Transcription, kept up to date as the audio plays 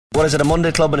What is it, a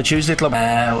Monday club and a Tuesday club?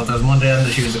 Well, there was Monday and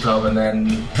the Tuesday club, and then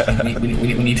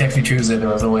when you text me Tuesday, there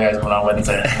was no way I was going on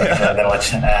Wednesday.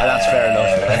 That's fair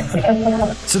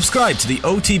enough. Subscribe to the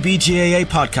OTBGAA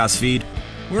podcast feed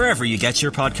wherever you get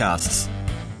your podcasts.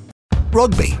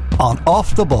 Rugby on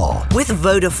Off the Ball. With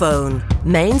Vodafone,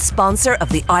 main sponsor of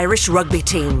the Irish rugby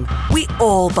team. We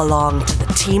all belong to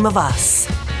the team of us.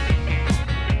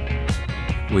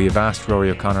 We have asked Rory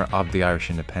O'Connor of the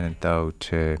Irish Independent, though,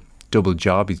 to double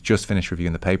job. He's just finished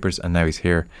reviewing the papers and now he's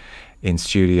here in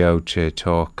studio to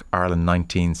talk Ireland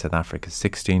 19, South Africa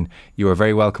 16. You are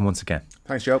very welcome once again.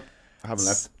 Thanks, Joe. I haven't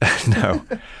left.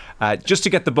 No. Just to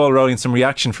get the ball rolling, some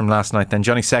reaction from last night then.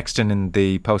 Johnny Sexton in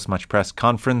the post-match press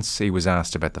conference, he was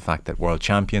asked about the fact that world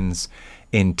champions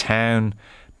in town,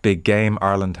 big game,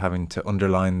 Ireland having to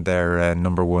underline their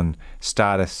number one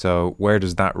status. So where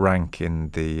does that rank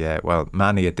in the,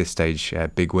 many at this stage,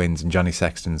 big wins in Johnny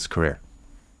Sexton's career?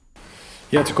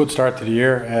 Yeah, it's a good start to the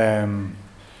year.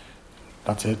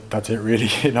 That's it really.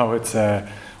 You know, it's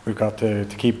we've got to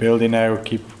keep building now,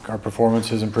 keep our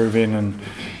performances improving,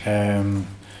 and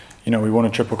you know, we won a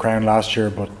Triple Crown last year,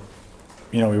 but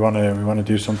you know, we want to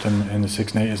do something in the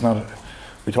Six Nations. It's not.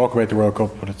 We talk about the World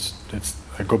Cup, but it's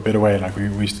a good bit away. Like we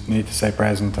need to stay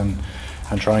present and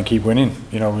try and keep winning.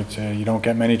 You know, it's, you don't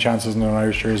get many chances in an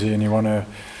Irish jersey, and you want to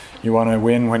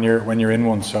win when you're in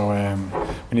one. So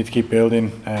we need to keep building.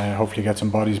 Hopefully, get some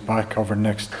bodies back over the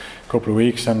next couple of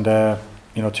weeks, and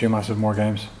you know, 2 massive more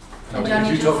games.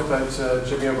 Did you talk about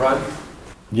Jimmy O'Brien?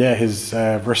 Yeah, his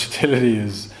versatility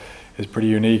is pretty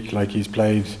unique. Like he's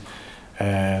played,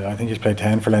 I think he's played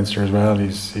 10 for Leinster as well.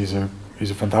 He's a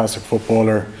fantastic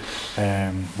footballer.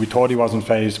 We thought he wasn't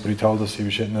phased, but he told us he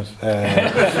was shitting it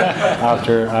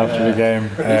after the game,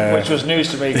 which was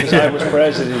news to me because I was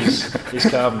praising his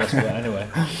calmness. But anyway,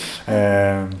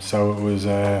 so it was.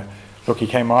 Look, he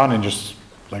came on and just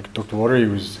like ducked the water. He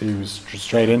was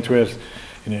straight into it.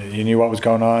 He knew what was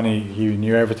going on. He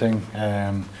knew everything.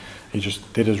 He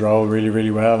just did his role really,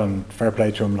 really well, and fair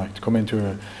play to him. Like to come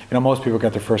into most people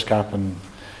get their first cap in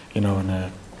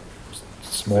a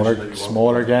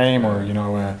smaller game,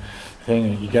 or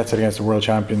thing. He gets it against the world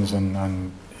champions,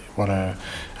 and what a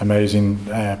amazing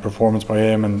performance by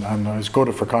him, and it was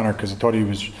good for Conor because I thought he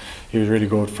was really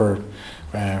good for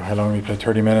how long he played,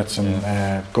 30 minutes,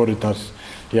 and good at that.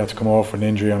 He had to come off with an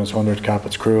injury on his 100th cap.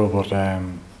 It's cruel, but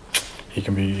he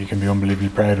can be unbelievably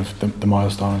proud of the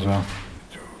milestone as well.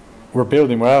 We're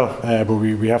building well, but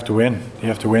we have to win. You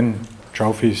have to win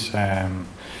trophies.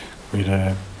 We had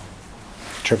a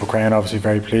Triple Crown, obviously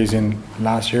very pleasing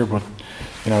last year, but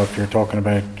if you're talking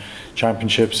about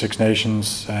championships, Six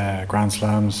Nations, Grand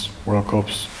Slams, World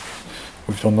Cups,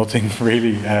 we've done nothing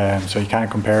really. So you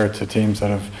can't compare it to teams that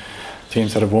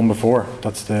have won before.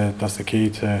 That's the key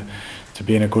to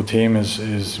being a good team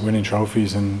is winning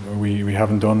trophies, and we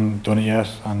haven't done it yet,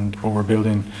 but we're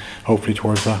building hopefully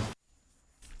towards that.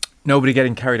 Nobody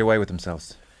getting carried away with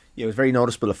themselves. Yeah, it was very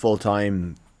noticeable at full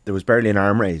time. There was barely an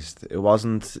arm raised. It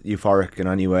wasn't euphoric in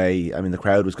any way. I mean, the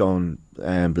crowd was going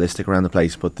ballistic around the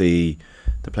place, but the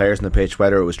players on the pitch,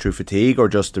 whether it was through fatigue or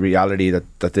just the reality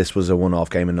that this was a one-off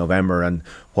game in November, and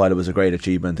while it was a great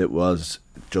achievement, it was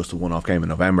just a one-off game in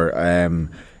November.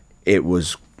 It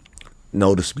was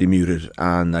noticeably muted,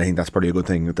 and I think that's probably a good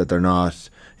thing that they're not,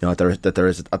 that there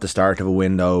is at the start of a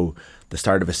window, the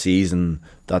start of a season,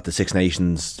 that the Six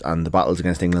Nations and the battles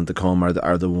against England to come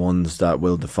are the ones that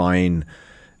will define,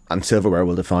 and silverware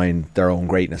will define their own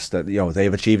greatness. That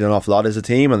they've achieved an awful lot as a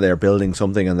team, and they're building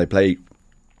something, and they play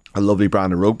a lovely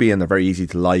brand of rugby, and they're very easy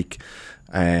to like.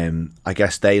 I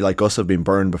guess they, like us, have been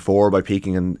burned before by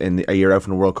peaking in a year out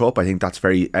from the World Cup. I think that's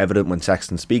very evident when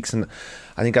Sexton speaks, and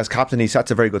I think as captain he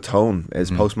sets a very good tone. His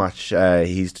post-match,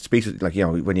 he speaks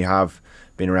when you have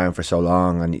been around for so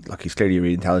long, and he's clearly a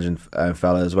really intelligent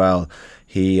fella as well.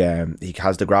 He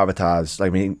has the gravitas. I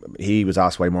mean, he was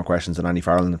asked way more questions than Andy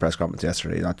Farrell in the press conference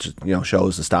yesterday. That just,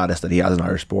 shows the status that he has in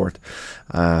Irish sport.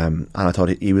 And I thought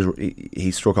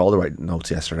he struck all the right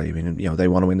notes yesterday. I mean, they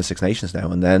want to win the Six Nations now,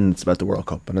 and then it's about the World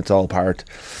Cup, and it's all part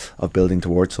of building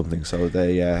towards something. So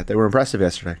they were impressive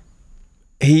yesterday.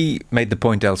 He made the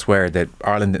point elsewhere that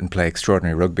Ireland didn't play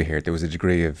extraordinary rugby here. There was a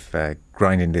degree of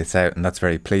grinding this out, and that's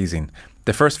very pleasing.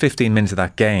 The first 15 minutes of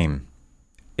that game,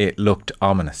 it looked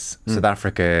ominous. South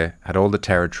Africa had all the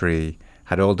territory,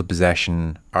 had all the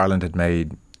possession. Ireland had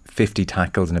made 50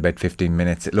 tackles in about 15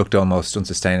 minutes. It looked almost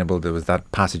unsustainable. There was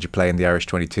that passage of play in the Irish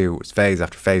 22. It was phase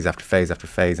after phase after phase after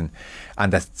phase. And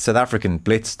that South African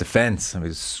blitz defence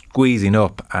was squeezing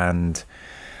up, and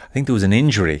I think there was an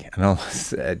injury and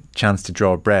almost a chance to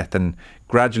draw a breath. And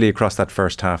gradually across that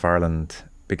first half, Ireland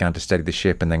began to steady the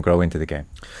ship and then grow into the game.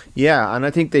 Yeah, and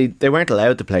I think they weren't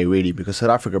allowed to play really, because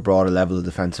South Africa brought a level of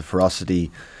defensive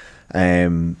ferocity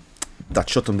that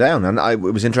shut them down. And it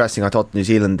was interesting. I thought New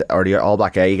Zealand, or the All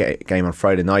Black A game on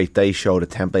Friday night, they showed a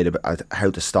template about how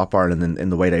to stop Ireland in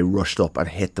the way they rushed up and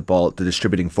hit the ball, the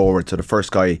distributing forward. So the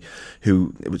first guy,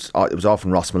 who it was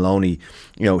often Ross Maloney,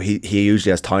 he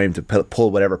usually has time to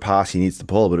pull whatever pass he needs to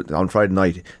pull, but on Friday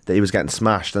night he was getting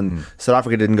smashed, and South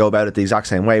Africa didn't go about it the exact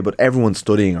same way, but everyone's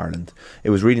studying Ireland.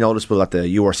 It was really noticeable at the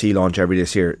URC launch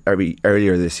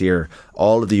earlier this year.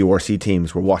 All of the URC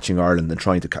teams were watching Ireland and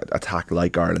trying to attack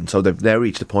like Ireland. So they've now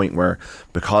reached a point where,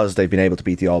 because they've been able to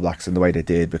beat the All Blacks in the way they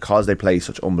did, because they play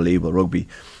such unbelievable rugby,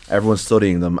 everyone's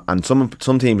studying them, and some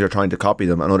teams are trying to copy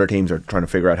them, and other teams are trying to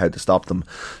figure out how to stop them.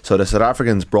 So the South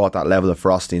Africans brought that level of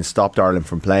ferocity and stopped Ireland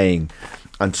from playing,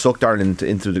 and sucked Ireland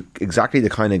into exactly the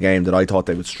kind of game that I thought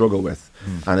they would struggle with,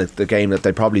 and it's the game that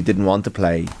they probably didn't want to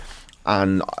play.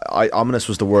 And ominous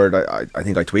was the word. I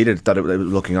think I tweeted that it was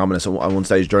looking ominous at one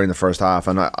stage during the first half,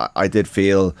 and I did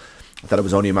feel that it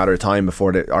was only a matter of time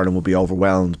before Ireland would be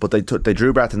overwhelmed. But they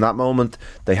drew breath in that moment.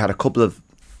 They had a couple of,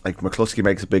 like, McCluskey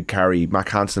makes a big carry, Mac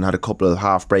Hansen had a couple of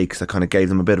half breaks that kind of gave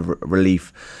them a bit of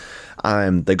relief.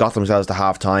 They got themselves to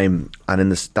half time, and in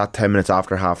that 10 minutes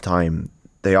after half time,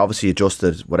 they obviously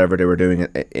adjusted whatever they were doing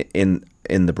in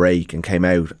the break and came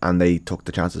out, and they took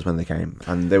the chances when they came,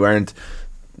 and they weren't.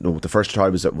 The first try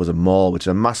was a maul, which is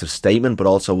a massive statement, but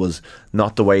also was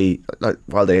not the way.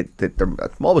 While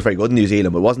maul was very good in New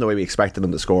Zealand, but it wasn't the way we expected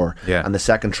them to score. Yeah. And the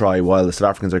second try, while the South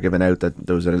Africans are giving out that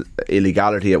there was an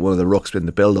illegality at one of the rucks in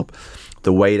the build-up,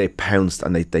 the way they pounced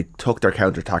and they took their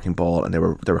counter-attacking ball, and they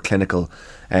were clinical,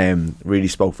 really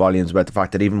spoke volumes about the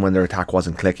fact that even when their attack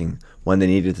wasn't clicking, when they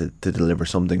needed to deliver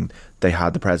something, they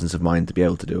had the presence of mind to be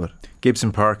able to do it.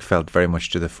 Gibson Park felt very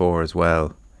much to the fore as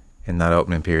well in that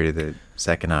opening period of the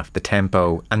second half. The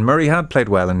tempo, and Murray had played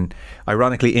well and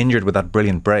ironically injured with that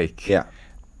brilliant break. Yeah.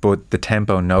 But the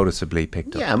tempo noticeably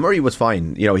picked up. Yeah, Murray was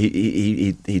fine.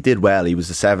 He did well. He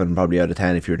was a 7 probably out of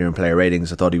 10 if you were doing player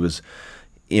ratings. I thought he was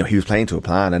playing to a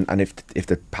plan, and if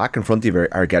the pack in front of you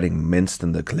are getting minced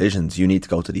in the collisions, you need to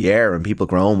go to the air, and people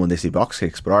groan when they see box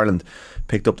kicks. But Ireland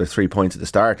picked up their 3 points at the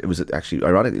start. It was actually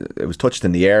ironic. It was touched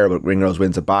in the air, but Ringrose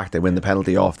wins it back. They win the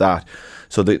penalty off that.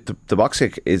 So the box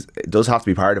kick does have to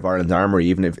be part of Ireland's armoury,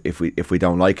 even if we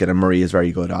don't like it. And Murray is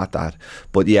very good at that.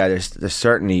 But yeah, there's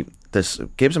certainly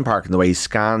Gibson Park in the way he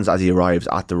scans as he arrives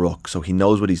at the ruck, so he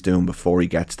knows what he's doing before he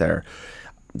gets there.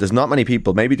 There's not many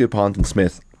people. Maybe DuPont and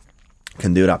Smith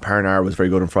can do that. Parnar was very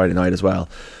good on Friday night as well.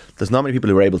 There's not many people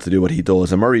who are able to do what he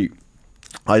does, and Murray,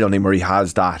 I don't think Murray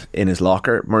has that in his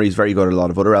locker. Murray's very good at a lot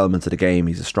of other elements of the game.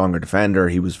 He's a stronger defender.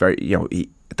 He was very,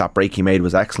 that break he made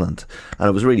was excellent, and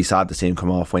it was really sad to see him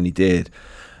come off when he did,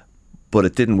 but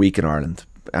it didn't weaken Ireland.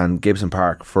 And Gibson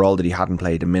Park, for all that he hadn't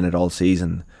played a minute all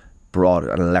season, brought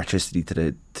an electricity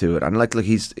to it, and like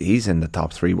he's in the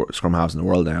top 3 scrum halves in the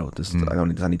world now. I don't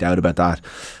think there's any doubt about that.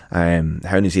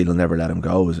 How New Zealand never let him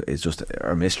go is just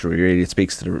a mystery, really. It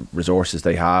speaks to the resources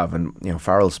they have, and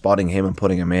Farrell spotting him and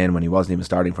putting him in when he wasn't even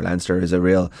starting for Leinster is a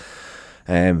real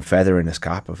feather in his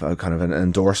cap, of a kind of an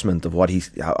endorsement of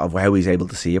how he's able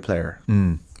to see a player.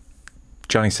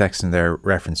 Johnny Sexton there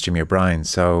referenced Jimmy O'Brien,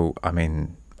 so I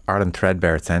mean, Ireland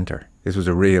threadbare at centre. This was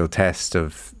a real test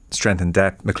of strength and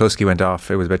depth. McCluskey went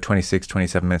off. It was about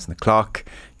 27 minutes on the clock.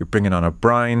 You're bringing on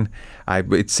O'Brien.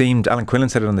 It seemed, Alan Quillen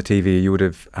said it on the TV, you would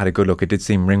have had a good look. It did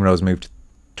seem Ringrose moved to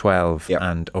 12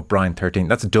 and O'Brien 13.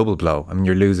 That's a double blow. I mean,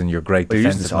 you're losing your great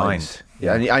defensive mind.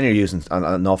 Yeah, and you're using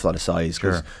an awful lot of size,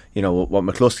 because what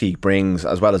McCluskey brings,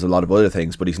 as well as a lot of other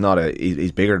things, but he's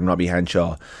bigger than Robbie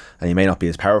Henshaw, and he may not be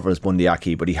as powerful as Bundy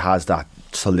Aki, but he has that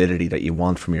solidity that you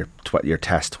want from your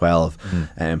test 12,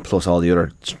 plus all the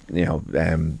other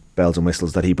bells and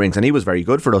whistles that he brings. And he was very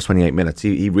good for those 28 minutes.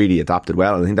 He really adapted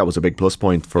well, and I think that was a big plus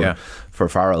point for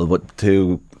Farrell. But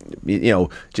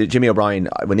Jimmy O'Brien,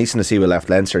 when Easton Asiwa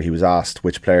left Leinster, he was asked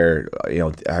which player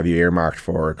have you earmarked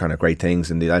for kind of great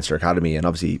things in the Leinster Academy, and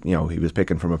obviously he was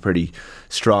picking from a pretty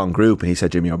strong group, and he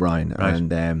said Jimmy O'Brien. Right.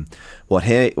 And what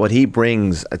he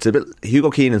brings, it's a bit.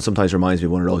 Hugo Keenan sometimes reminds me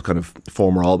of one of those kind of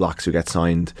former All Blacks who get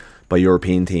signed by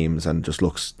European teams and just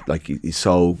looks like he's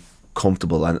so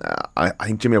comfortable, and I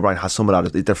think Jimmy O'Brien has some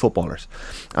of that. They're footballers,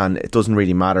 and it doesn't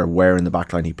really matter where in the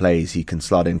backline he plays, he can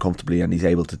slot in comfortably and he's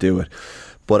able to do it.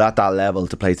 But at that level,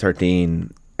 to play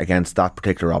 13 against that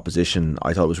particular opposition,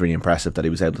 I thought it was really impressive that he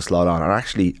was able to slot on, and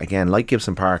actually, again, like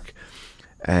Gibson Park,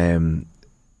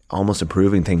 almost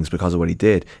improving things because of what he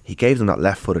did. He gave them that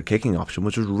left-footed kicking option,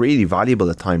 which was really valuable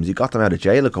at times. He got them out of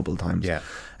jail a couple of times,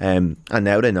 and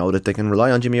now they know that they can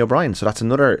rely on Jimmy O'Brien. So that's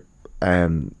another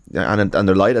and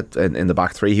they're light in the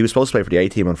back three. He was supposed to play for the A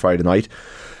team on Friday night.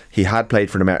 He had played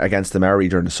for against the Maori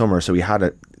during the summer, so he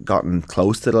had gotten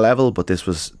close to the level. But this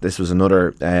was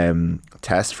another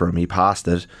test for him. He passed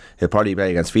it. He'll probably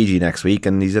play against Fiji next week,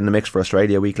 and he's in the mix for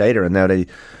Australia a week later. And now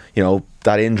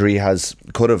that injury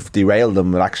could have derailed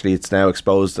him, but actually it's now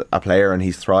exposed a player, and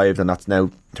he's thrived, and that's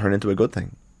now turned into a good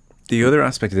thing. The other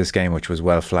aspect of this game, which was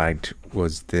well flagged,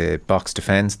 was the box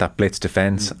defence, that blitz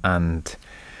defence, and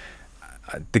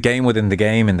the game within the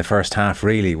game in the first half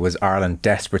really was Ireland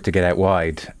desperate to get out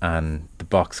wide and the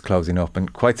box closing up,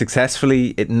 and quite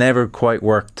successfully. It never quite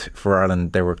worked for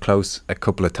Ireland. They were close a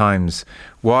couple of times.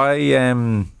 Why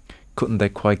couldn't they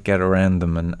quite get around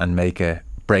them and make a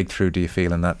breakthrough, do you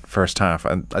feel, in that first half?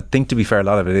 And I think, to be fair, a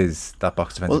lot of it is that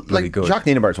box defence is really good. Jacques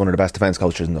Nienabert's one of the best defence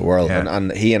coaches in the world,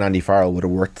 and he and Andy Farrell would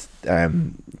have worked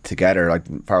together. Like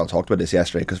Farrell talked about this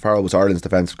yesterday, because Farrell was Ireland's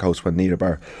defence coach when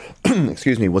Nienaber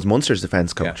was Munster's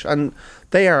defence coach, and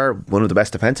they are one of the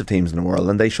best defensive teams in the world,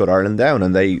 and they shut Ireland down,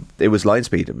 and it was line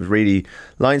speed. It was really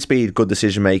line speed, good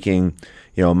decision making.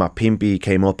 Matt Pimpey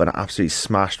came up and absolutely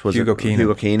smashed Hugo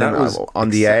Keenan on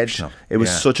the edge. It was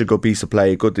such a good piece of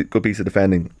play, good piece of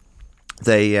defending.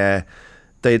 They had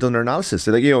done their analysis.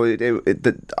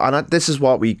 This is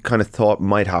what we kind of thought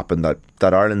might happen, that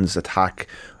Ireland's attack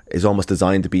is almost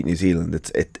designed to beat New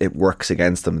Zealand. It works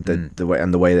against them,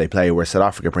 the way they play, where South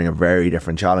Africa bring a very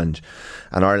different challenge,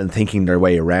 and Ireland thinking their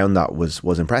way around that was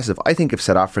impressive. I think if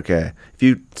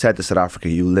you said to South Africa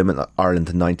you limit Ireland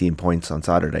to 19 points on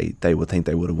Saturday, they would think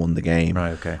they would have won the game.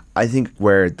 Right, okay. I think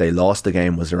where they lost the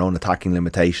game was their own attacking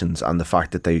limitations, and the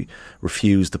fact that they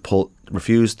refused to pull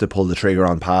the trigger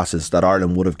on passes that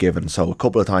Ireland would have given. So a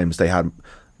couple of times they had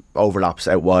overlaps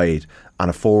out wide, and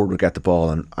a forward would get the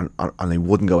ball and they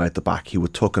wouldn't go out the back. He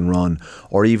would tuck and run,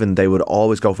 or even they would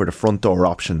always go for the front door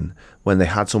option when they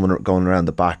had someone going around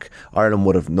the back. Ireland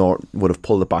would have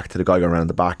pulled it back to the guy going around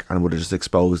the back and would have just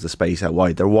exposed the space out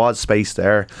wide. There was space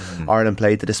there. Ireland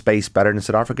played to the space better than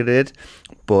South Africa did,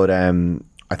 but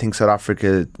I think South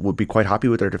Africa would be quite happy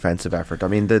with their defensive effort. I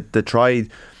mean, the try,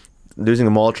 losing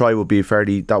a maul try would be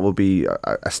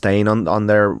a stain on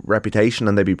their reputation,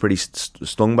 and they'd be pretty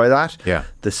stung by that. Yeah.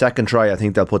 The second try, I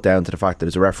think they'll put down to the fact that it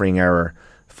was a refereeing error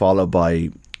followed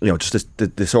by just this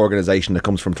disorganisation that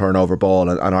comes from turnover ball,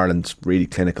 and Ireland's really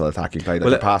clinical attacking play.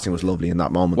 The passing was lovely in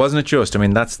that moment. Wasn't it just?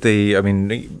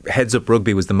 Heads up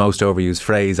rugby was the most overused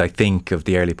phrase, I think, of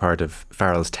the early part of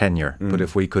Farrell's tenure. But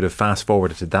if we could have fast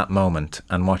forwarded to that moment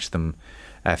and watched them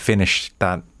finish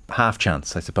that half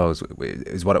chance, I suppose,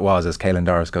 is what it was, as Caelan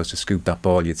Doris goes to scoop that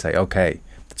ball, you'd say, okay,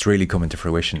 it's really coming to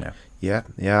fruition now. Yeah,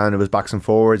 and it was backs and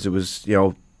forwards. It was,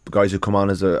 guys who come on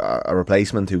as a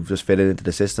replacement who've just fitted into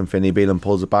the system. Finney Bealham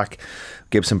pulls it back,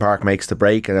 Gibson Park makes the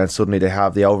break, and then suddenly they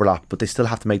have the overlap, but they still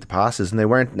have to make the passes, and they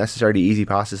weren't necessarily easy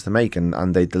passes to make,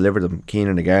 and they delivered them.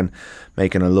 Keenan again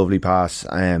making a lovely pass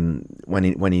when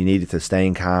he needed to,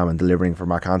 staying calm and delivering for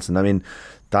Mark Hansen. I mean,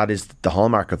 that is the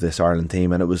hallmark of this Ireland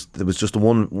team, and it was just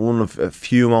one of a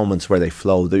few moments where they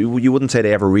flowed. You wouldn't say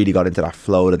they ever really got into that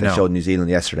flow that they showed New Zealand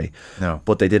yesterday. No,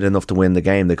 but they did enough to win the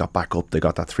game. They got back up. They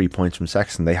got that 3 points from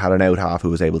Sexton. They had an out half who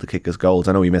was able to kick his goals.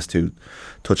 I know he missed 2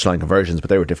 touchline conversions, but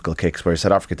they were difficult kicks. Whereas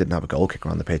South Africa didn't have a goal kicker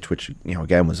on the pitch, which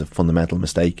again was a fundamental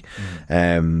mistake,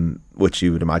 which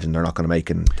you would imagine they're not going to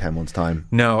make in 10 months' time.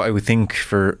 No, I would think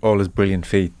for all his brilliant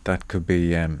feat, that could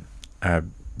be a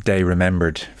day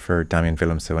remembered for Damien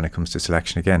Willemse when it comes to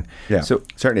selection again. Yeah, so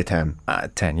certainly 10.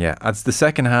 10, yeah. As the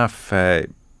second half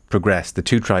progressed, the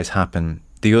 2 tries happened.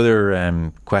 The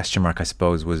other question mark, I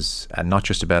suppose, was not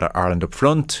just about Ireland up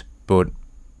front, but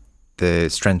the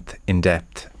strength in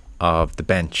depth of the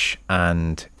bench,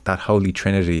 and that holy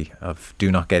trinity of do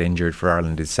not get injured for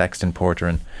Ireland is Sexton, Porter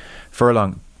and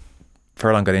Furlong.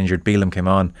 Furlong got injured, Bealham came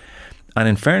on, and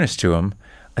in fairness to him,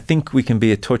 I think we can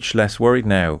be a touch less worried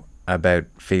now about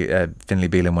Finlay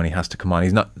Bealham when he has to come on.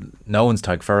 He's not, no one's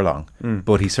Tadhg Furlong,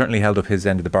 but he certainly held up his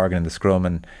end of the bargain in the scrum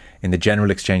and in the general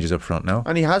exchanges up front. No,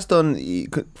 and he has done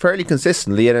fairly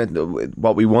consistently. And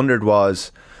what we wondered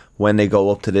was, when they go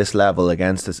up to this level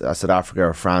against South Africa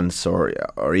or France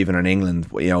or even in England,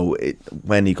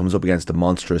 when he comes up against the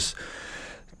monstrous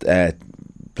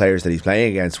players that he's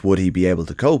playing against, would he be able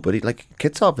to cope? But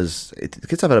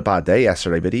Kitsov had a bad day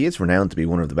yesterday, but he is renowned to be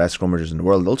one of the best scrummagers in the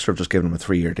world. Ulster have just given him a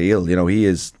 3-year deal. He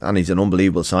is, and he's an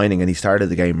unbelievable signing, and he started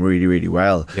the game really, really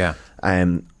well. Yeah.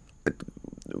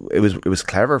 It was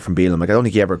clever from Bealham. I don't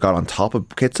think he ever got on top of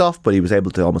Kitsov, but he was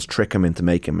able to almost trick him into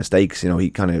making mistakes. He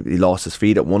lost his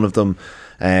feet at one of them.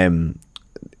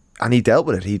 and he dealt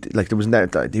with it.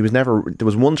 There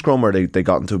was one scrum where they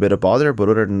got into a bit of bother, but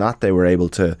other than that, they were able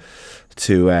to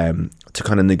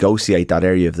kind of negotiate that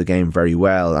area of the game very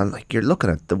well. And like, you're looking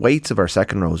at the weights of our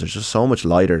second rows are just so much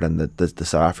lighter than the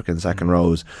South African second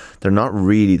rows. They're not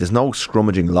really, there's no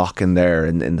scrummaging lock in there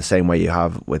in the same way you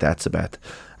have with Etzebeth.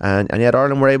 And yet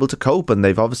Ireland were able to cope, and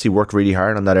they've obviously worked really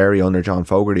hard on that area under John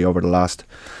Fogarty over the last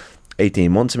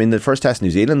 18 months. I mean, the first test in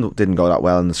New Zealand didn't go that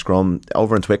well in the scrum.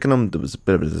 Over in Twickenham, there was a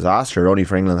bit of a disaster. Only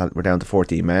for England, we're down to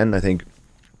 14 men, I think.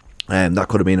 That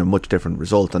could have been a much different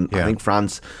result. And I think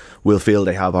France will feel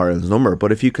they have Ireland's number.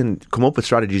 But if you can come up with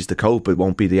strategies to cope, it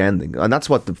won't be the ending. And that's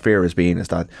what the fear has been, is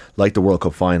that, like the World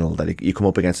Cup final, that you come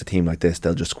up against a team like this,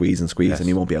 they'll just squeeze and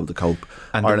you won't be able to cope.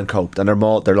 And Ireland coped, and their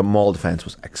maul defence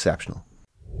was exceptional.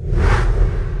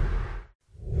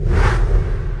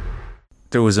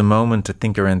 There was a moment, I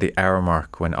think, around the hour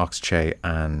mark when Oxche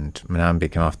and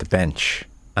Manambi came off the bench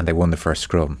and they won the first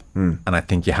scrum. And I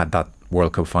think you had that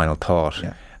World Cup final thought.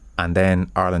 Yeah. And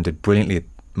then Ireland did brilliantly at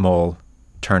maul,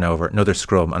 turnover, another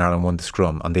scrum, and Ireland won the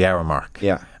scrum on the hour mark.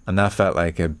 Yeah. And that felt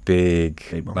like a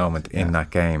big moment in that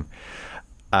game.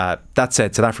 That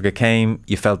said, South Africa came,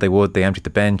 you felt they would, they emptied the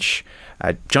bench.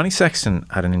 Johnny Sexton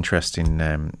had an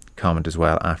interesting comment as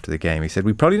well after the game. He said,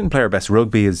 we probably didn't play our best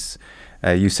rugby, as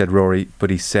you said, Rory, but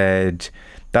he said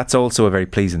that's also a very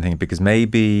pleasing thing, because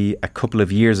maybe a couple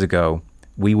of years ago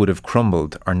we would have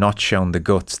crumbled or not shown the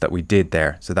guts that we did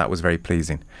there. So that was very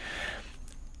pleasing.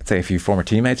 I'd say a few former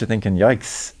teammates are thinking,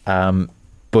 yikes.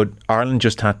 But Ireland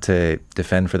just had to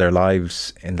defend for their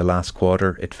lives in the last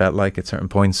quarter, it felt like, at certain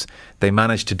points. They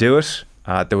managed to do it.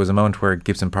 There was a moment where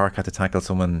Gibson Park had to tackle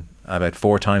someone about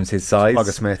 4 times his size.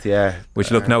 August Smith, yeah.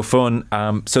 Which looked no fun.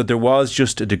 So there was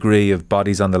just a degree of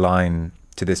bodies on the line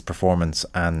to this performance,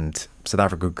 and South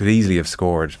Africa could easily have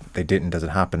scored. They didn't as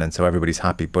it happened, and so everybody's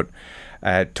happy. But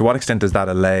to what extent does that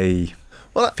allay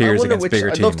fears against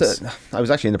bigger teams? I was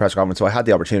actually in the press conference, so I had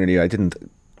the opportunity. I didn't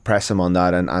press him on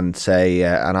that and say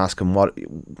and ask him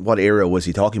what era was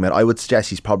he talking about. I would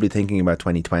suggest he's probably thinking about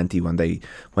 2020, when they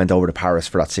went over to Paris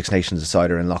for that Six Nations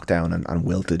decider in lockdown and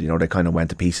wilted. You know, they kind of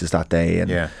went to pieces that day.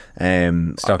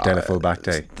 And Stockdale a full back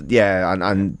day. Yeah,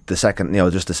 and the second,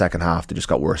 just the second half, they just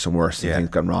got worse and worse. And things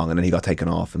got wrong, and then he got taken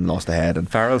off and lost the head. And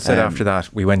Farrell said after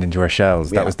that, we went into our shells.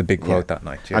 That was the big quote that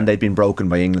night. Yeah. And they'd been broken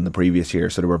by England the previous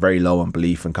year, so they were very low on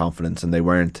belief and confidence, and they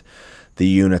weren't the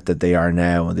unit that they are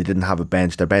now, and they didn't have a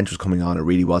bench. Their bench was coming on, it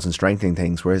really wasn't strengthening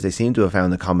things, whereas they seem to have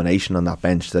found a combination on that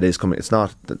bench that is coming. It's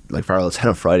not, like Farrell said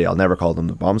on Friday, I'll never call them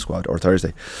the bomb squad, or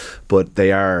Thursday, but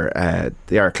they are a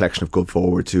collection of good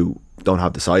forwards who don't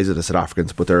have the size of the South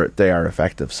Africans, but they are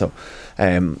effective. So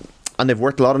and they've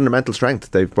worked a lot on their mental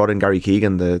strength. They've brought in Gary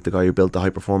Keegan, the guy who built the high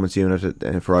performance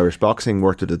unit for Irish boxing,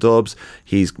 worked with the Dubs.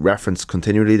 He's referenced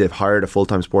continually. They've hired a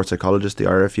full-time sports psychologist, the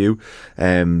RFU,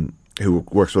 who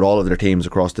works with all of their teams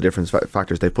across the different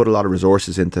factors. They've put a lot of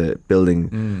resources into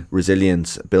building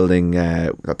resilience, building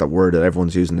that word that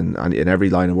everyone's using in every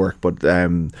line of work, but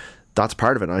that's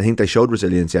part of it. And I think they showed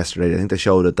resilience yesterday. I think they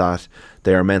showed that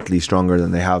they are mentally stronger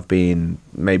than they have been.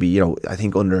 Maybe, I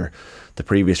think under the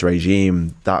previous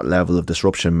regime, that level of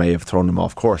disruption may have thrown them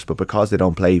off course, but because they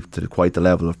don't play to quite the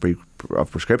level of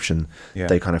prescription,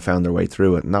 they kind of found their way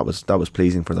through it, and that was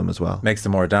pleasing for them as well. Makes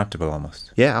them more adaptable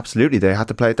almost. Yeah, absolutely. They had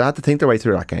to think their way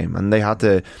through that game, and they had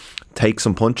to take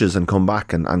some punches and come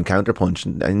back and counter punch.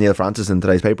 And Neil Francis in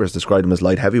today's paper has described them as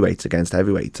light heavyweights against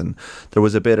heavyweights, and there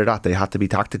was a bit of that. They had to be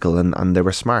tactical, and they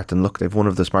were smart. And look, they've one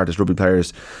of the smartest rugby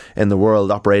players in the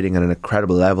world, operating at an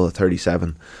incredible level at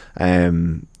 37.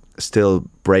 Still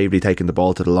bravely taking the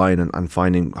ball to the line and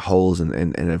finding holes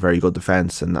in a very good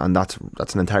defence, and that's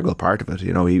an integral part of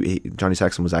it. Johnny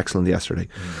Sexton was excellent yesterday,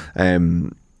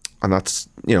 and that's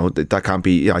that can't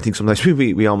be. I think sometimes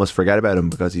we almost forget about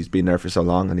him because he's been there for so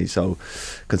long and he's so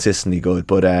consistently good.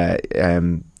 But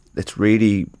it's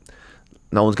really,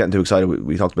 no one's getting too excited.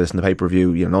 We talked about this in the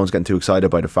pay-per-view. No one's getting too excited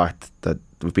by the fact that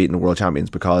we've beaten the world champions,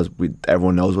 because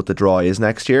everyone knows what the draw is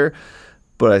next year.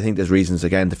 But I think there's reasons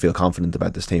again to feel confident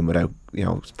about this team without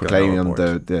proclaiming them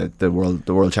the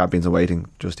world champions in waiting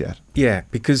just yet. Yeah,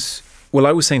 because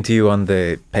I was saying to you on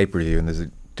the pay-per-view, and there's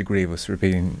a degree of us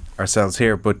repeating ourselves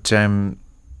here, but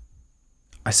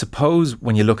I suppose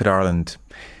when you look at Ireland,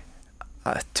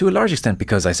 to a large extent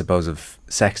because I suppose of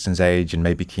Sexton's age and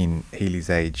maybe Cian Healy's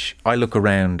age, I look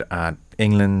around at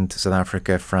England, South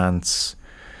Africa, France,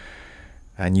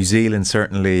 New Zealand,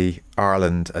 certainly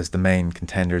Ireland as the main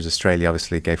contenders. Australia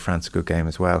obviously gave France a good game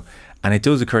as well. And it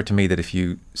does occur to me that if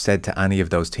you said to any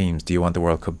of those teams, do you want the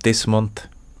World Cup this month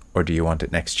or do you want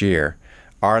it next year?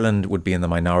 Ireland would be in the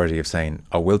minority of saying,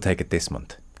 we'll take it this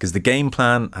month, because the game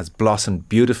plan has blossomed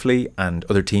beautifully and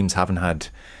other teams haven't had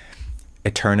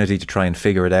eternity to try and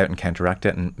figure it out and counteract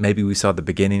it. And maybe we saw the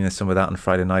beginning of some of that on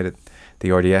Friday night at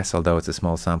the RDS, although it's a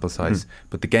small sample size.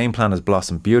 But the game plan has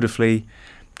blossomed beautifully.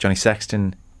 Johnny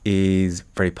Sexton is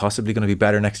very possibly going to be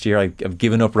better next year. I've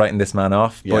given up writing this man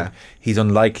off, but he's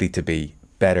unlikely to be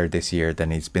better this year than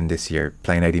he's been this year,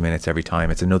 playing 80 minutes every time.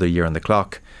 It's another year on the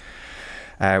clock.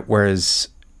 Whereas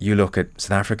you look at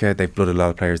South Africa, they've blooded a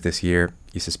lot of players this year.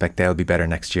 You suspect they'll be better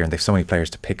next year, and they've so many players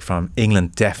to pick from.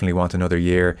 England definitely want another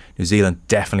year. New Zealand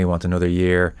definitely want another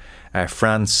year.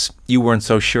 France, you weren't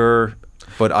so sure,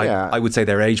 but I would say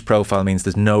their age profile means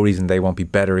there's no reason they won't be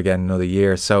better again another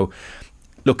year. So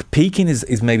look, peaking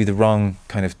is maybe the wrong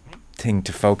kind of thing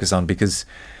to focus on, because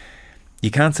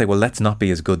you can't say, well, let's not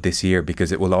be as good this year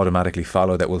because it will automatically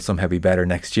follow that we'll somehow be better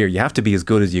next year. You have to be as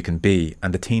good as you can be,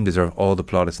 and the team deserve all the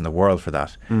plaudits in the world for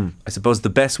that. I suppose the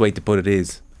best way to put it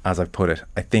is, as I've put it,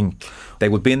 I think they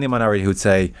would be in the minority who would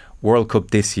say World Cup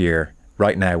this year,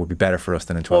 right now, would be better for us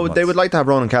than in 12 months. They would like to have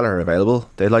Ronan Kelleher available.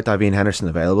 They'd like to have Ian Henderson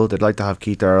available. They'd like to have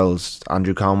Keith Earls,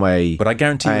 Andrew Conway. But I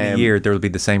guarantee you in a year there will be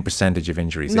the same percentage of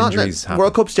injuries. Injuries happen.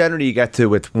 World Cups generally you get to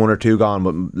with 1 or 2 gone,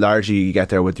 but largely you get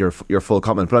there with your full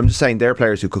complement. But I'm just saying they're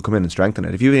players who could come in and strengthen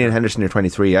it. If you have Ian Henderson, you're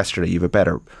 23 yesterday, you've a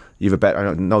better. I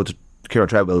don't know. Kieran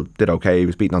Treadwell did okay. He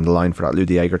was beaten on the line for that Lou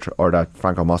Diego or that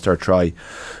Franco Mostert try.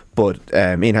 But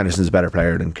Ian Henderson's a better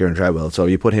player than Kieran Treadwell. So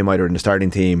you put him either in the starting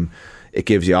team. It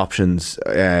gives you options.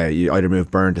 You either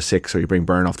move Byrne to 6, or you bring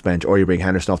Byrne off the bench, or you bring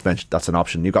Henderson off the bench. That's an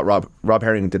option. You've got Rob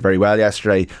Herring did very well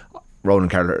yesterday. Ronan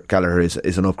Kelleher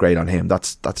is an upgrade on him.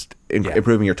 That's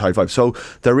improving your tight 5. So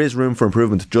there is room for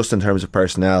improvement just in terms of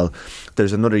personnel.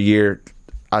 There's another year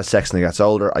as Sexton gets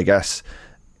older. I guess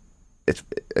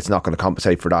it's not going to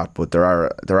compensate for that, but there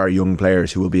are young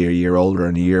players who will be a year older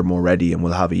and a year more ready, and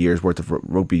will have a year's worth of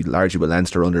rugby, largely with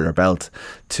Leinster under their belt,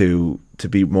 to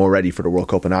be more ready for the World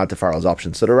Cup and add to Farrell's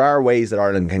options. So there are ways that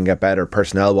Ireland can get better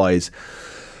personnel wise.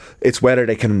 It's whether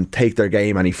they can take their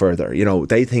game any further. You know,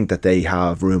 they think that they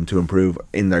have room to improve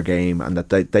in their game, and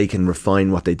that they can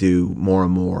refine what they do more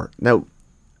and more. Now,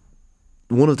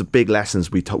 one of the big lessons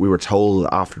we were told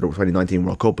after the 2019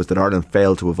 World Cup was that Ireland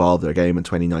failed to evolve their game in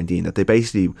 2019. That they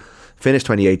basically finished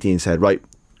 2018 and said, right,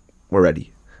 we're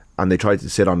ready. And they tried to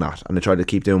sit on that, and they tried to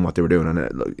keep doing what they were doing.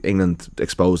 And England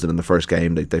exposed it in the first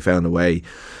game. They found a way.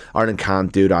 Ireland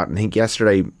can't do that. And I think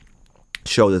yesterday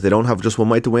showed that they don't have just one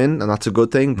night to win, and that's a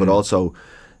good thing. But also,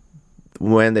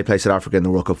 when they play South Africa in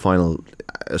the World Cup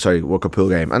World Cup pool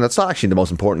game, and that's not actually the most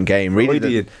important game,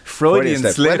 really. Freudian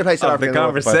slip of the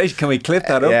conversation. Can we clip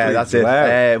that up? Yeah, that's it.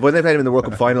 Wow. When they play them in the World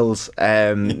Cup finals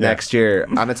next year,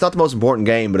 and it's not the most important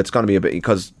game, but it's going to be a bit,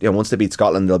 because once they beat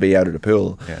Scotland, they'll be out of the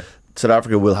pool. Yeah. South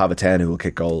Africa will have a 10 who will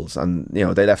kick goals, and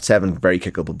they left 7 very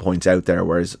kickable points out there,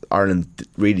 whereas Ireland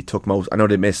really took most. I know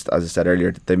they missed, as I said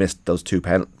earlier, they missed those two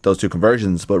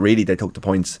conversions, but really they took the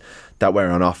points that were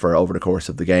on offer over the course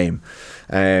of the game.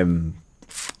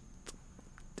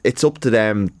 It's up to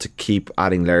them to keep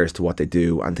adding layers to what they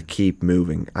do, and to keep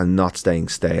moving and not staying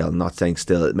stale, not staying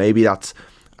still. Maybe that's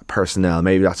personnel,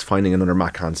 maybe that's finding another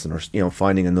Mack Hansen, or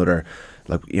finding another.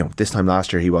 This time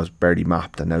last year he was barely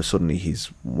mapped, and now suddenly he's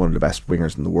one of the best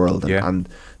wingers in the world, and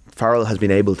Farrell has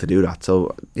been able to do that.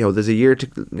 So there's a year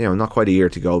to not quite a year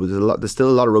to go, but there's still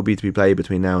a lot of rugby to be played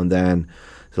between now and then.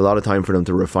 There's a lot of time for them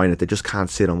to refine it. They just can't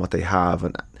sit on what they have.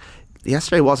 And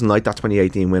yesterday wasn't like that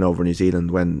 2018 win over New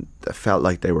Zealand, when it felt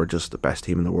like they were just the best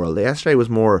team in the world. Yesterday was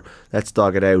more, let's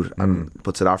dog it out,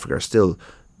 but South Africa are still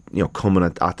coming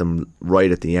at them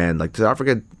right at the end. Like, South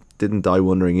Africa didn't die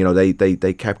wondering.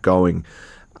 They kept going,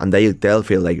 and they'll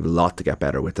feel like a lot to get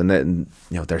better with. And then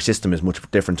their system is much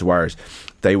different to ours.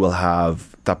 They will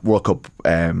have that World Cup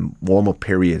warm-up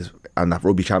period, and that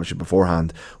rugby championship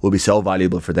beforehand will be so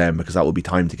valuable for them, because that will be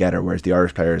time together, whereas the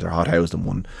Irish players are hot-housed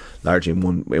largely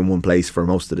in one place for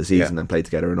most of the season, and play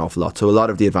together an awful lot. So a lot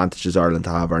of the advantages Ireland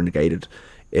have are negated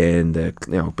in the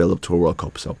build up to a World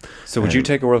Cup. So would you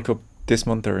take a World Cup this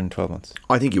month or in 12 months?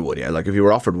 I think you would, yeah. Like, if you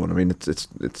were offered one, I mean, it's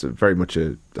very much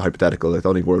a hypothetical. I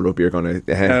don't think World Rugby are going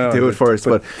to do it for us,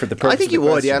 but for the purpose I think you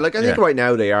would, yeah. Like, I think right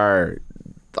now they are.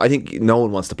 I think no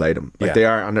one wants to play them. Like, they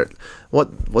are, and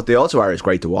what they also are is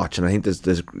great to watch. And I think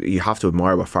there's you have to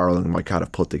admire what Farrell and Mike Catt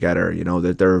have put together.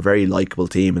 They're a very likeable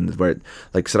team, and where,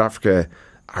 like, South Africa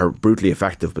are brutally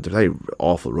effective, but they play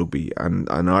awful rugby, and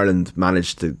Ireland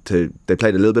managed to they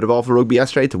played a little bit of awful rugby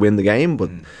yesterday to win the game, but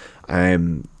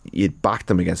you'd back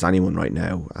them against anyone right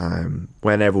now.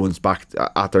 When everyone's back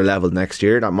at their level next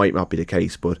year, that might not be the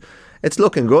case, but it's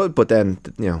looking good. But then,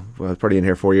 I was probably in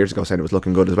here 4 years ago saying it was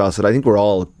looking good as well. So I think we're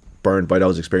all burned by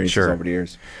those experiences over the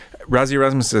years. Rassie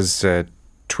Erasmus has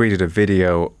tweeted a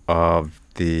video of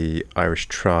the Irish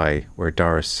try where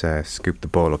Doris scooped the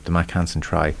ball up, the Mac Hansen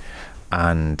try,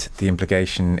 and the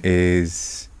implication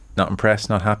is not impressed,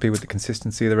 not happy with the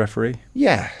consistency of the referee.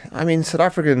 Yeah, I mean, South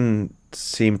African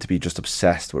seem to be just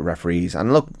obsessed with referees,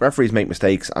 and look, referees make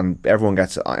mistakes, and everyone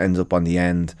ends up on the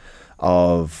end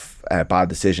of bad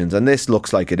decisions, and this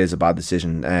looks like it is a bad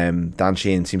decision. Dan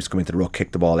Sheehan seems to come into the ruck,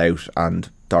 kick the ball out, and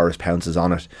Doris pounces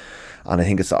on it. And I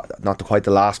think it's not quite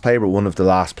the last play, but one of the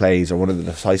last plays, or one of the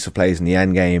decisive plays in the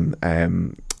end game.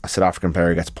 A South African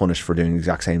player gets punished for doing the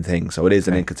exact same thing. So it is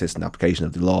an inconsistent application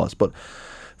of the laws. But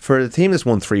for the team that's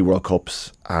won 3 World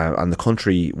Cups, and the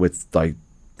country with like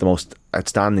the most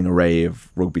outstanding array of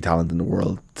rugby talent in the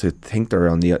world, to think they're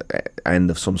on the end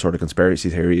of some sort of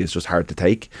conspiracy theory is just hard to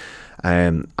take.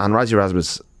 And Rassie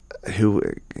Erasmus, who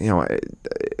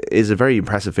is a very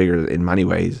impressive figure in many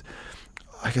ways,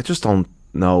 like, I just don't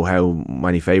know how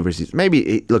many favours he's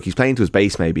he's playing to his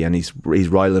base maybe, and he's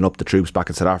riling up the troops back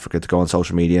in South Africa to go on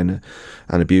social media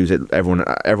and abuse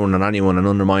everyone and anyone and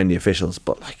undermine the officials.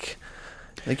 But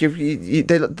he'd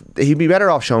be better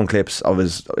off showing clips of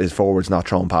his forwards not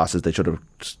throwing passes they should have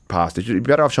passed. He'd be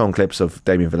better off showing clips of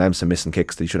Damien Willemse missing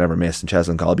kicks that he should never miss, and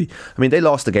Cheslin Colby. I mean, they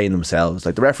lost the game themselves.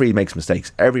 Like, the referee makes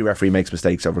mistakes. Every referee makes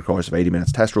mistakes over the course of 80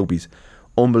 minutes. Test rugby's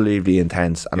unbelievably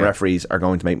intense, and referees are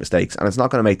going to make mistakes, and it's not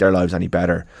going to make their lives any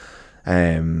better.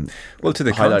 Well, to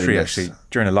the contrary, actually,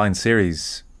 during a line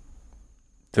series,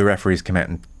 the referees came out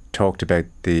and talked about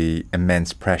the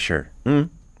immense pressure. And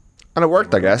it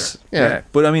worked, I guess. Yeah.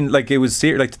 But I mean, like, it was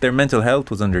their mental health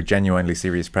was under genuinely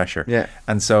serious pressure. Yeah.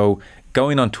 And so,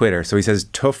 going on Twitter, so he says,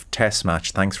 tough test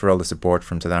match, thanks for all the support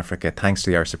from South Africa, thanks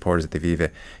to our supporters at the Viva.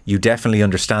 You definitely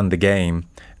understand the game,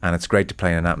 and it's great to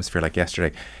play in an atmosphere like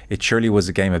yesterday. It surely was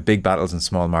a game of big battles and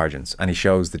small margins. And he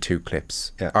shows the 2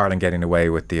 clips. Yeah. Ireland getting away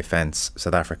with the offence,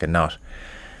 South Africa not.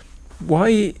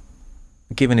 Why,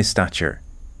 given his stature,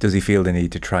 does he feel the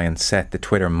need to try and set the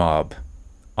Twitter mob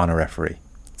on a referee?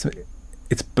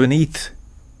 It's beneath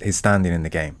his standing in the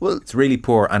game. Well, it's really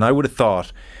poor. And I would have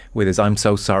thought, with his "I'm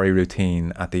so sorry"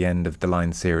 routine at the end of the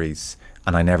line series,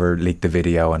 and I never leaked the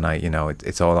video, and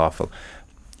it's all awful,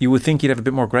 you would think he'd have a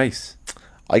bit more grace.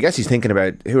 I guess he's thinking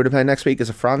about who are they playing next week. Is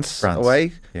it France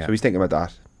away? Yeah. So he's thinking about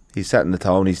that. He's setting the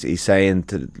tone. He's saying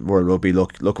to World Rugby,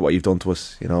 look at what you've done to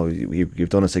us. You've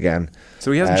done us again.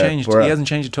 So he hasn't changed. He hasn't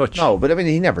changed a touch. No, but I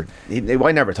mean,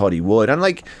 I never thought he would. And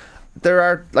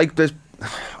there's,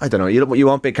 I don't know. You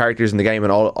want big characters in the game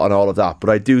and all of that, but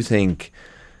I do think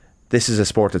this is a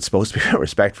sport that's supposed to be about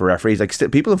respect for referees. Like,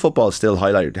 people in football still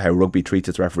highlight how rugby treats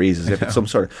its referees as if it's some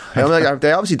sort of.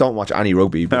 They obviously don't watch any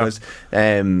rugby because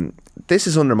this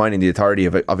is undermining the authority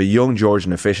of a young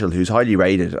Georgian official who's highly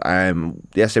rated.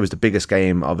 Yesterday was the biggest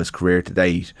game of his career to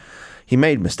date. He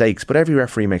made mistakes, but every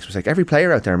referee makes mistakes. Every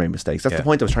player out there made mistakes. That's the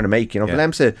point I was trying to make.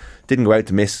 Willemse didn't go out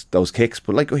to miss those kicks,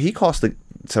 but he cost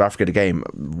South Africa the game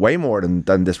way more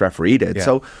than this referee did. Yeah.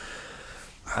 So.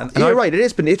 And you're right.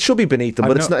 It should be beneath him,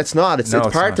 but it's not. It's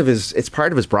part of his. It's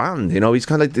part of his brand. He's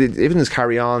kind of like, even his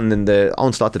carry on in the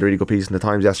Owen Slot did a really good piece in the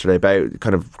Times yesterday about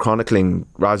kind of chronicling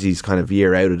Rassie's kind of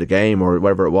year out of the game or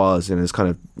whatever it was, and his kind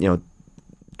of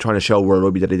trying to show World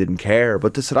Rugby that he didn't care.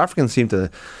 But the South Africans seem to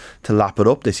lap it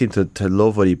up. They seem to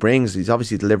love what he brings. He's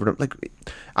obviously delivered. Like,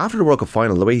 after the World Cup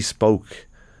final, the way he spoke,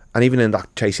 and even in that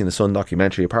Chasing the Sun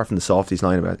documentary, apart from the softies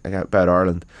line about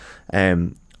Ireland,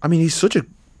 I mean,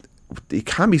 he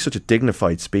can be such a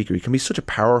dignified speaker. He can be such a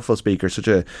powerful speaker, such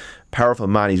a powerful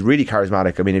man. He's really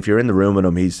charismatic. I mean, if you're in the room with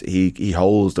him, he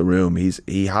holds the room.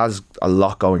 He has a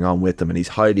lot going on with him, and he's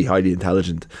highly, highly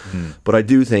intelligent. But I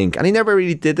do think, and he never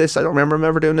really did this. I don't remember him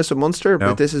ever doing this with Munster,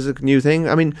 but this is a new thing.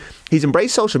 I mean, he's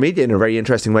embraced social media in a very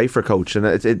interesting way for a coach, and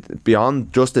it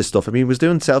beyond just this stuff. I mean, he was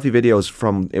doing selfie videos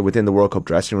from within the World Cup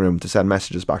dressing room to send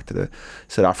messages back to the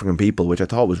South African people, which I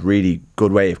thought was really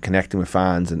good way of connecting with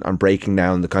fans and breaking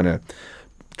down the kind of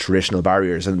traditional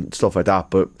barriers and stuff like that.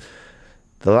 But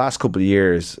the last couple of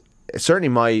years, certainly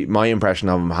my impression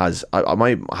of him has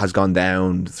gone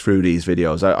down through these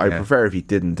videos. I prefer if he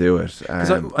didn't do it.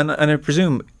 And I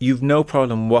presume you've no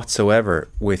problem whatsoever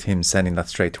with him sending that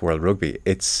straight to World Rugby.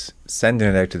 It's sending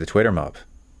it out to the Twitter mob.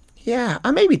 Yeah,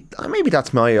 and maybe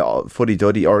that's my fuddy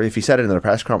duddy. Or if he said it in a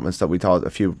press conference that we thought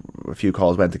a few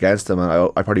calls went against him,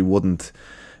 and I probably wouldn't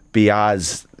be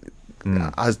as.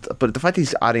 But the fact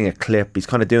he's adding a clip, he's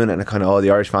kind of doing it in a kind of, the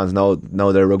Irish fans know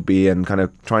their rugby, and kind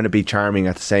of trying to be charming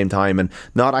at the same time, and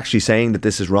not actually saying that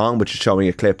this is wrong, but just showing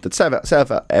a clip that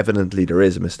self-evidently there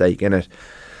is a mistake in it.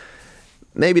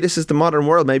 maybe this is the modern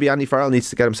world. Maybe Andy Farrell needs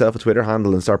to get himself a Twitter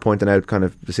handle and start pointing out kind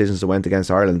of decisions that went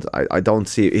against Ireland. I don't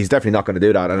see, he's definitely not going to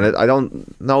do that, and I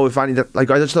don't know if any,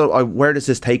 like, I just don't know, where does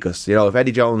this take us? You know, if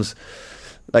Eddie Jones,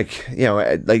 like, you know,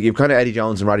 like, you've kind of Eddie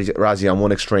Jones and Razzie on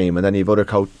one extreme, and then you've other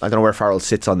coach. I don't know where Farrell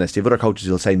sits on this. You've other coaches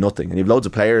who'll say nothing, and you've loads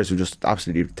of players who just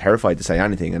absolutely terrified to say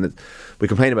anything, and we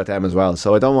complain about them as well.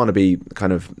 So I don't want to be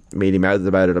kind of mealy-mouthed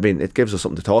about it. I mean, it gives us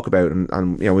something to talk about,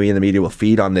 and you know, we in the media will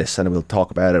feed on this, and we'll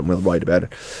talk about it and we'll write about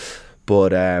it.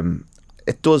 But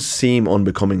it does seem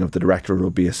unbecoming of the director of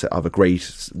rugby, of a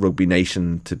great rugby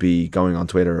nation, to be going on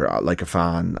Twitter like a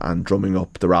fan and drumming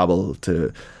up the rabble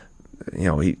to. You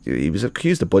know, he was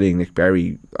accused of bullying Nick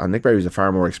Berry, and Nick Berry was a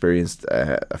far more experienced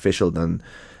official than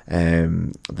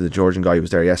the Georgian guy who was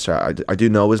there yesterday. I do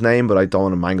know his name, but I don't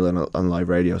want to mangle it on live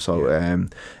radio. So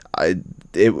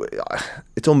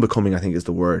it's unbecoming, I think, is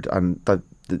the word. And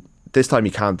this time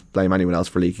you can't blame anyone else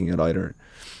for leaking it either.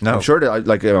 No, I'm sure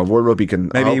that World Rugby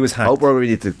can. Maybe he was hacked. World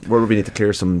Rugby need to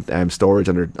clear some storage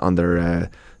on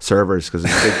their servers, because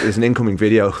it's an incoming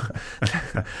video.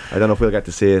 I don't know if we'll get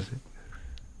to see it.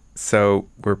 So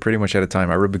we're pretty much out of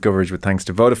time. Our rugby coverage with thanks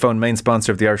to Vodafone, main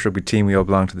sponsor of the Irish Rugby team. We all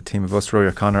belong to the team of us. Rory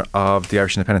O'Connor of the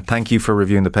Irish Independent, thank you for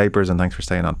reviewing the papers, and thanks for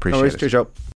staying on. Appreciate it. Cheers, Joe.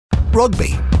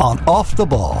 Rugby on Off the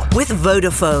Ball. With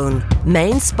Vodafone,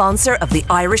 main sponsor of the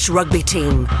Irish Rugby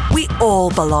team. We all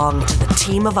belong to the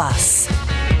team of us.